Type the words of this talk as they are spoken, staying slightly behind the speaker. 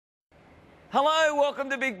Hello, welcome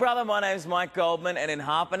to Big Brother. My name's Mike Goldman, and in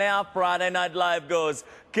half an hour, Friday Night Live goes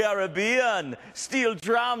Caribbean, steel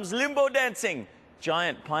drums, limbo dancing,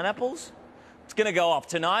 giant pineapples. It's going to go off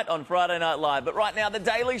tonight on Friday Night Live, but right now, The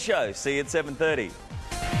Daily Show. See you at 7:30.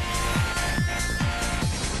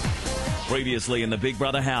 Previously in the Big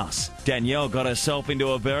Brother house, Danielle got herself into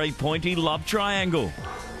a very pointy love triangle.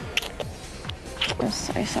 I'm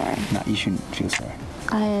so sorry. No, you shouldn't feel sorry.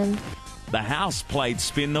 I am. The house played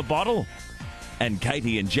spin the bottle. And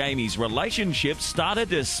Katie and Jamie's relationship started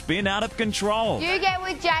to spin out of control. You get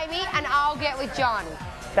with Jamie and I'll get with John.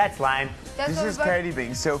 That's lame. This is Katie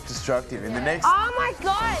being self-destructive. In the next... Oh my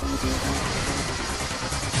God!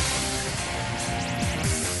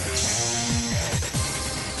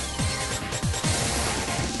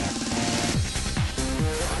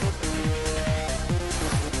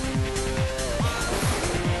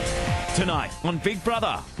 Tonight on Big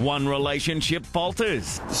Brother, one relationship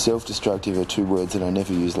falters. Self-destructive are two words that I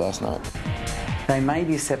never used last night. They may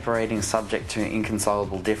be separating subject to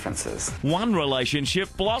inconsolable differences. One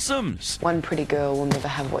relationship blossoms. One pretty girl will never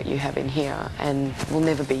have what you have in here and will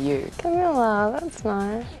never be you. Camilla, that's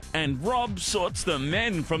nice. And Rob sorts the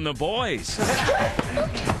men from the boys.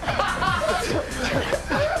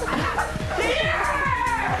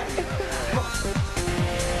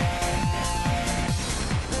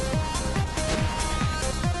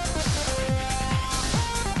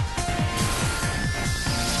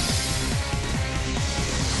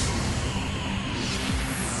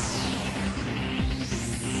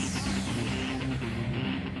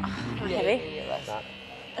 Heavy?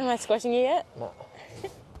 Am I squashing you yet? No.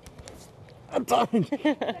 I don't.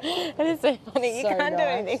 It is so funny. You can't do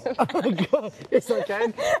anything. Oh my God. Yes, I can.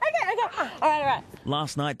 Okay. All right.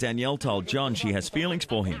 Last night, Danielle told John she has feelings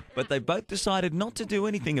for him, but they both decided not to do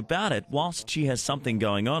anything about it whilst she has something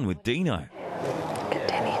going on with Dino. Get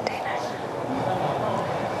Danny and Dino.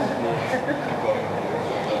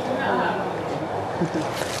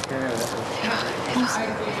 If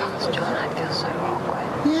I was John, I'd feel so awkward.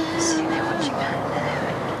 Yes. Sitting there watching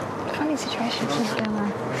that. Funny situation. She's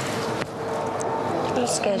gonna. I'm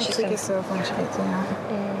scared she's gonna... yourself when she gets out.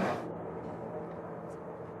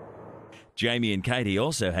 Jamie and Katie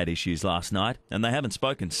also had issues last night, and they haven't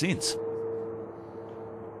spoken since.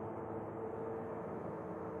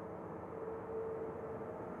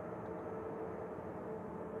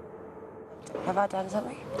 Have I done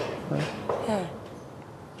something? Yeah.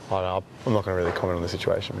 I don't know, I'm not going to really comment on the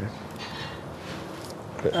situation, man.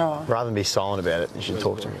 But rather than be silent about it, you should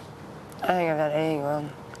talk to me. I don't think I've done anything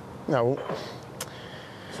wrong. No, well,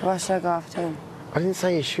 So why should I go after him? I didn't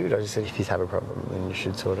say you should. I just said if you have a problem, then you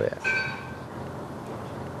should sort it out.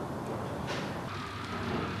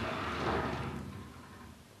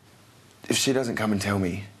 If she doesn't come and tell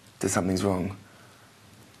me that something's wrong,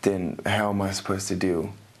 then how am I supposed to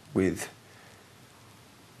deal with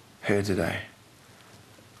her today?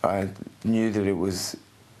 I knew that it was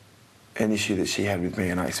an issue that she had with me,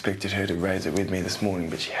 and I expected her to raise it with me this morning,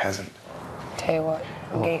 but she hasn't. Tell you what,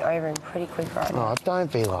 I'm getting over him pretty quick right now. Oh,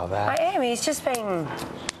 don't be like that. I am, he's just been...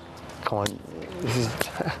 Come on, this is...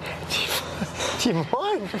 Do you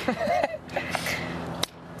mind?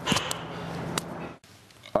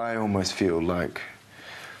 I almost feel like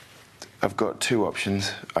I've got two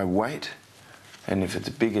options. I wait, and if it's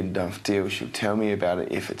a big enough deal, she'll tell me about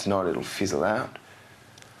it. If it's not, it'll fizzle out.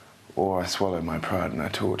 Or I swallow my pride and I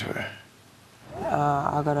talk to her.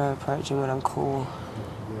 I gotta approach him when I'm cool.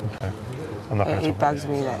 Okay. I'm not going to It bugs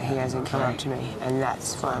me that he hasn't come up to me, and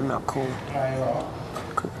that's why I'm not cool. I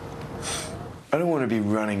don't want to be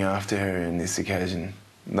running after her in this occasion.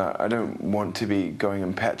 No, I don't want to be going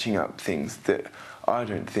and patching up things that I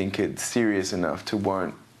don't think it's serious enough to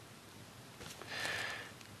warrant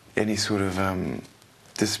any sort of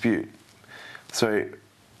dispute. So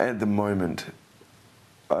at the moment,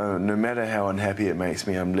 no matter how unhappy it makes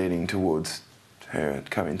me, I'm leaning towards her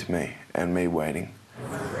coming to me and me waiting. Do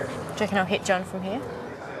you reckon I'll hit John from here?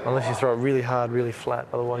 Unless you throw it really hard, really flat,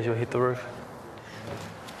 otherwise you'll hit the roof.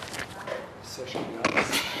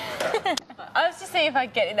 I was just seeing if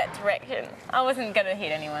I'd get in that direction. I wasn't going to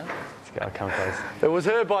hit anyone. Let's go, come close. It was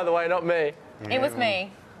her, by the way, not me. It was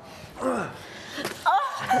me.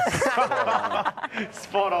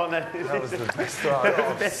 Spot on. That was the best throw.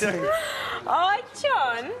 Oh,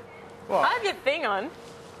 John. What? I have your thing on.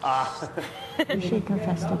 She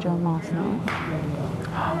confessed to John last night.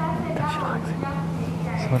 That she likes him.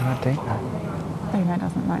 So what about Dino? Dino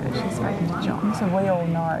doesn't know that she's spoken to John, so we all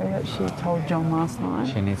know that she told John last night.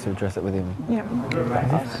 She needs to address it with him. Yep.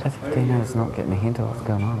 As if Dino's not getting a hint of what's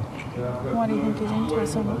going on. Why do you think he's into her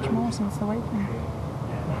so much more since the weekend?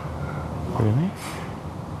 Really?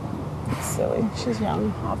 silly. She's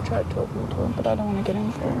young. I've tried talking to her, but I don't want to get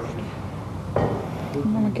involved.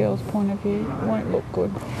 From a girl's point of view, it won't look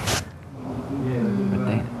good. But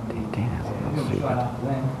Dana's not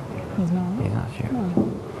stupid. He's not. He's not stupid. No.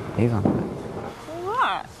 He's on it.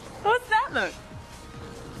 What? What's that look?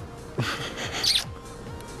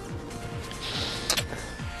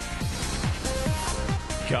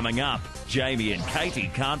 Coming up, Jamie and Katie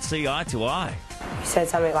can't see eye to eye. You said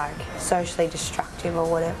something like socially destructive or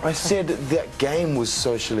whatever. I said that game was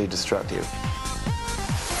socially destructive.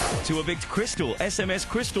 To evict Crystal, SMS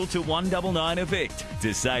Crystal to 199 evict.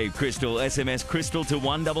 To save Crystal, SMS Crystal to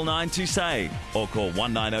 199 to save. Or call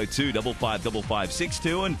 1902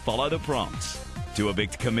 555562 and follow the prompts. To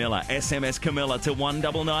evict Camilla, SMS Camilla to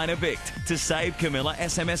 199 evict. To save Camilla,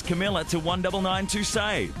 SMS Camilla to 199 to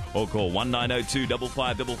save. Or call 1902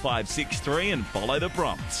 555563 and follow the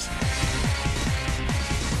prompts.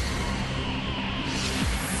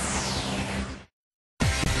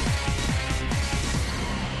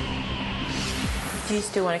 Do you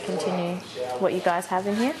still want to continue what you guys have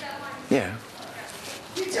in here? Yeah.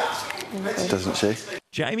 Doesn't she?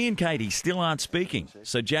 Jamie and Katie still aren't speaking,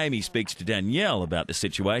 so Jamie speaks to Danielle about the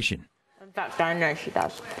situation. In fact, I know she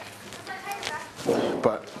does.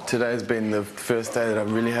 But today's been the first day that I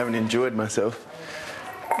really haven't enjoyed myself.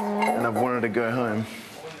 And I've wanted to go home.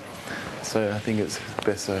 So I think it's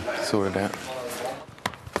best I sort it out.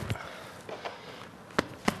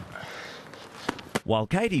 While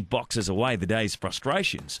Katie boxes away the day's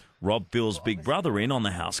frustrations, Rob fills Big Brother in on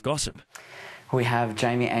the house gossip. We have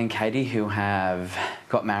Jamie and Katie who have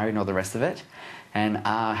got married and all the rest of it and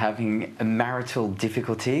are having marital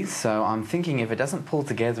difficulties. So I'm thinking if it doesn't pull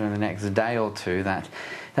together in the next day or two that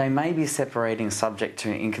they may be separating subject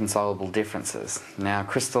to inconsolable differences. Now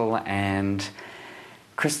Crystal and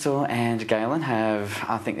Galen have,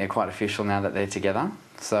 I think they're quite official now that they're together.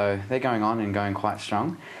 So they're going on and going quite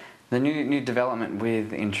strong. The new development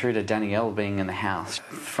with intruder Danielle being in the house,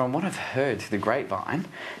 from what I've heard through the grapevine,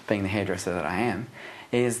 being the hairdresser that I am,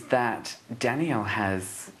 is that Danielle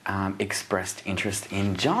has expressed interest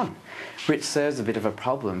in John, which serves a bit of a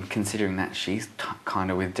problem considering that she's kind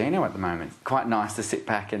of with Dino at the moment. Quite nice to sit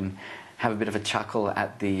back and have a bit of a chuckle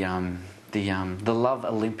at the Love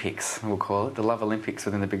Olympics, we'll call it, the Love Olympics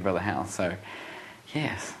within the Big Brother house. So,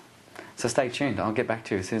 yes. So stay tuned. I'll get back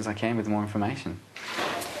to you as soon as I can with more information.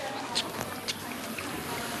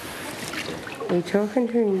 Are you talking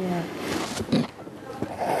to me now?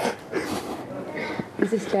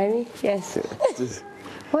 Is this Jamie? Yes. Just,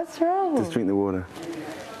 What's wrong? just drink the water.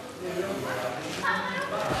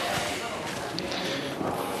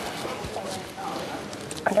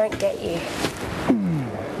 I don't get you.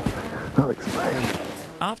 I'll explain.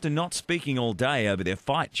 After not speaking all day over their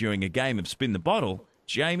fight during a game of Spin the Bottle,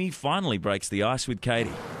 Jamie finally breaks the ice with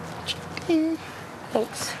Katie.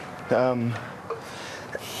 Thanks.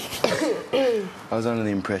 I was under the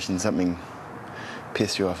impression something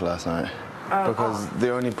pissed you off last night. Because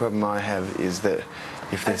the only problem I have is that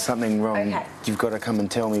if there's something wrong, you've got to come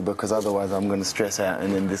and tell me, because otherwise I'm going to stress out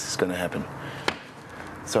and then this is going to happen.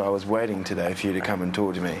 So I was waiting today for you to come and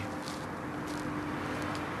talk to me.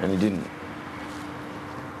 And you didn't.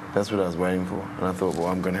 That's what I was waiting for. And I thought, well,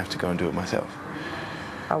 I'm going to have to go and do it myself.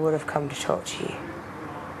 I would have come to talk to you.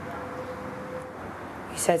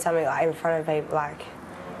 You said something like in front of people, like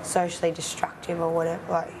socially destructive or whatever.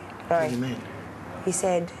 Like, no. What do you mean? You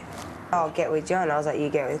said, I'll get with John. I was like, you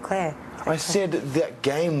get with Claire. I said that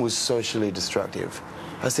game was socially destructive.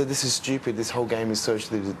 I said this is stupid. This whole game is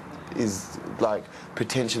like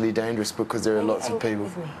potentially dangerous because there are lots of people.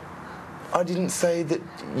 I didn't say that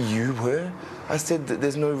you were. I said that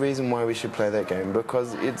there's no reason why we should play that game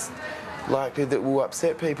because it's likely that we'll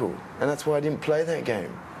upset people, and that's why I didn't play that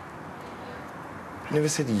game. I never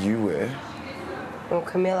said you were. Well,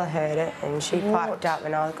 Camilla heard it and she piped up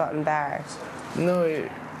and I got embarrassed. No.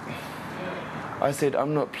 I said,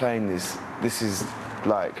 I'm not playing this. This is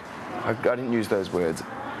like, I didn't use those words.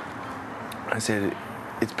 I said,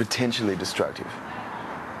 it's potentially destructive.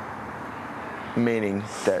 Meaning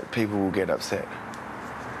that people will get upset.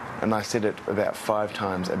 And I said it about 5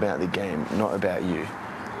 times about the game, not about you.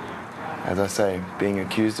 As I say, being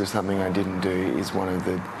accused of something I didn't do is one of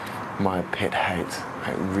my pet hates.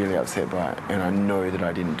 I'm really upset by it, and I know that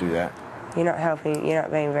I didn't do that. You're not helping, you're not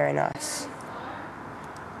being very nice.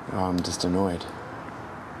 I'm just annoyed.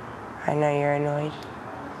 I know you're annoyed.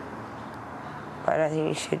 But I don't think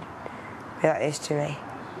you should be like this to me.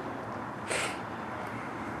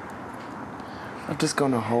 I've just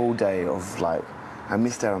gone a whole day of like, I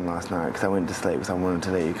missed out on last night because I went to sleep because I wanted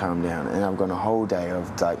to let you calm down, and I've gone a whole day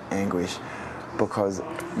of like anguish because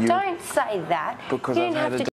you... Don't say that. Because you I've didn't had have a to